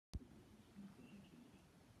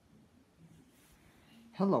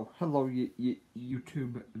Hello,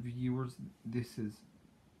 YouTube viewers. This is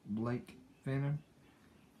Blake Fannin.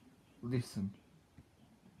 Listen,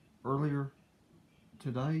 earlier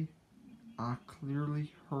today, I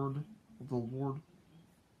clearly heard the Lord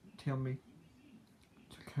tell me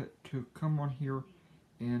to come on here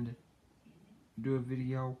and do a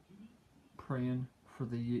video praying for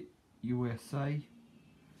the USA.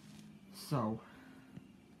 So,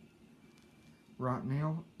 right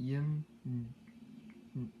now, in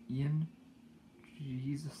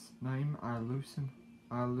Jesus' name, I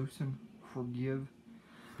loosen, forgive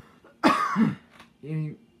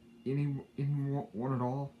anyone at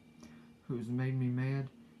all who's made me mad,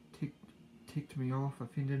 ticked me off,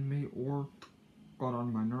 offended me, or got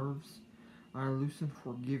on my nerves. I loosen,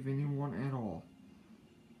 forgive anyone at all,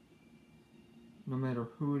 no matter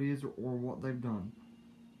who it is or what they've done,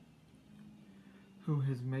 who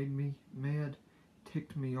has made me mad,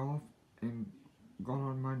 ticked me off, and got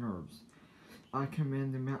on my nerves. I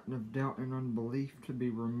command the mountain of doubt and unbelief to be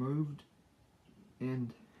removed,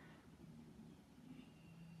 and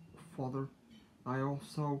Father, I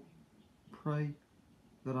also pray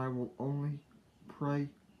that I will only pray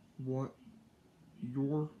what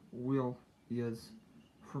your will is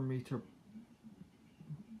for me to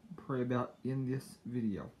pray about in this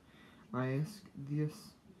video. I ask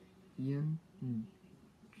this in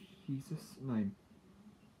Jesus' name.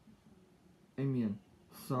 Amen.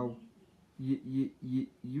 So,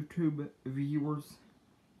 YouTube viewers,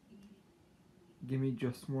 give me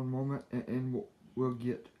just one moment and we'll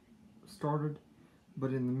get started.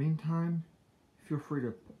 But in the meantime, feel free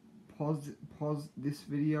to pause this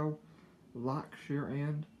video, like, share,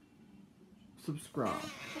 and subscribe.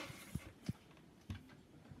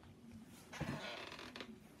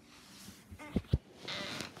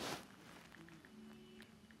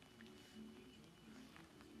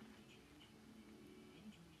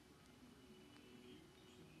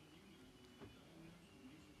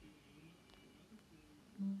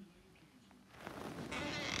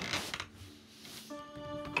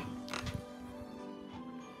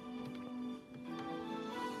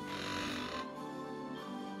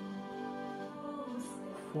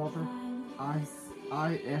 Father,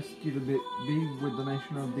 I ask you to be with the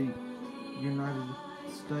nation of the United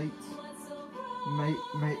States. May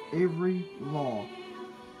every law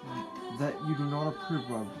that you do not approve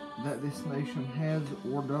of, that this nation has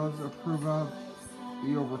or does approve of,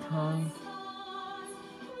 be overturned.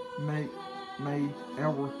 May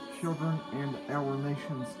our children and our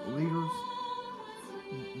nation's leaders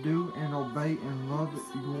do and obey and love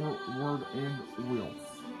your word and will.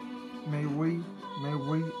 May we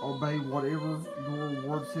obey whatever your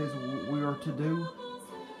word says we are to do,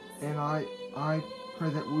 and I pray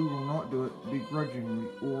that we will not do it begrudgingly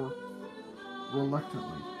or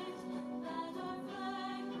reluctantly.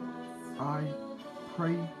 I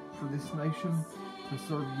pray for this nation to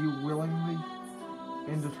serve you willingly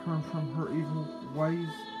and to turn from her evil ways,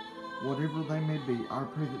 whatever they may be. I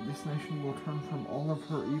pray that this nation will turn from all of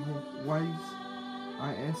her evil ways.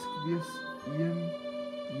 I ask this in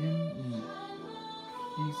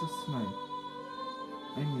Jesus' name.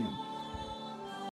 Amen.